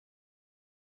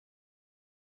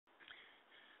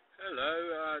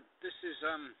Hello, this is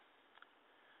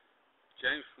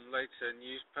James from Later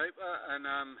Newspaper, and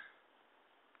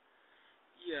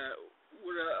yeah,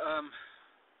 we're at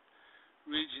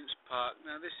Regents Park.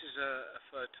 Now, this is a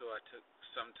photo I took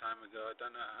some time ago. I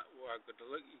don't know where I've got to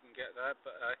look. You can get that,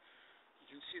 but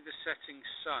you can see the setting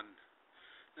sun.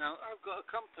 Now, I've got a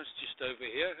compass just over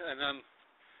here, and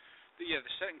the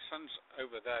setting sun's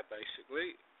over there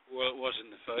basically. Well, it was in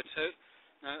the photo.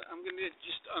 Now, I'm going to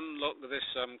just unlock this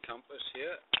compass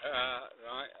here.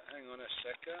 Right, hang on a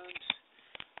second.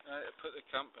 Put the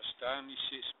compass down. You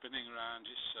see it spinning around.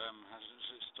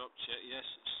 Hasn't it stopped yet? Yes,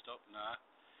 it's stopped now.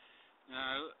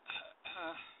 Now,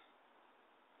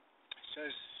 it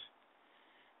says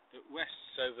that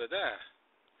west's over there.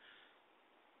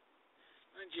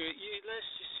 And let's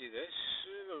just see this.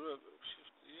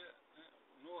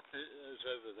 North is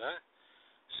over there.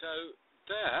 So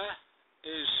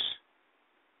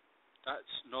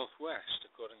that's northwest,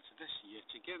 according to this. Yet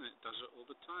again, it does it all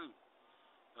the time.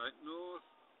 Right, north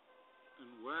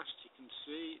and west, you can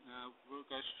see. Now, we'll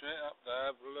go straight up there,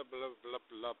 blah, blah, blah,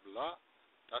 blah, blah.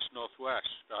 That's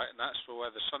northwest, right? And that's for where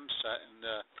the sun set in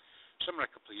summer a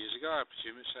couple of years ago. I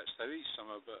presume it sets there each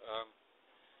summer, but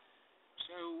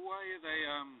so why are they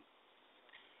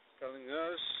telling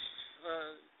us?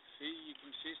 See, you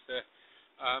can see it's there.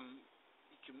 I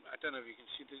don't know if you can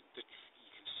see the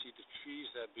trees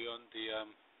there beyond the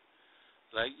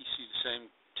lake. You see the same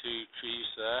two trees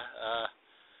there.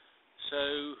 So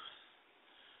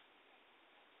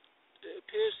it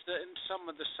appears that in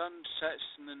summer the sun sets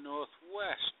in the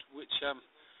northwest, which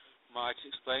might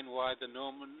explain why the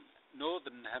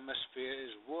northern hemisphere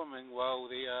is warming while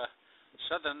the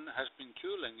southern has been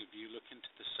cooling. If you look into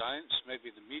the science,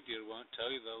 maybe the media won't tell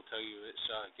you. They'll tell you it's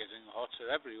getting hotter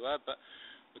everywhere, but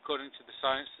according to the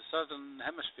science, the southern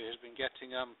hemisphere has been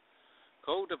getting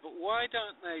colder. But why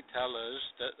don't they tell us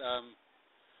that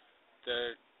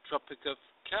the Tropic of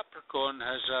Capricorn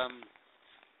has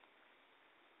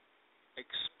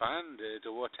expanded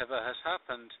or whatever has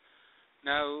happened?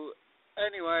 Now,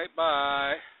 anyway,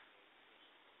 bye.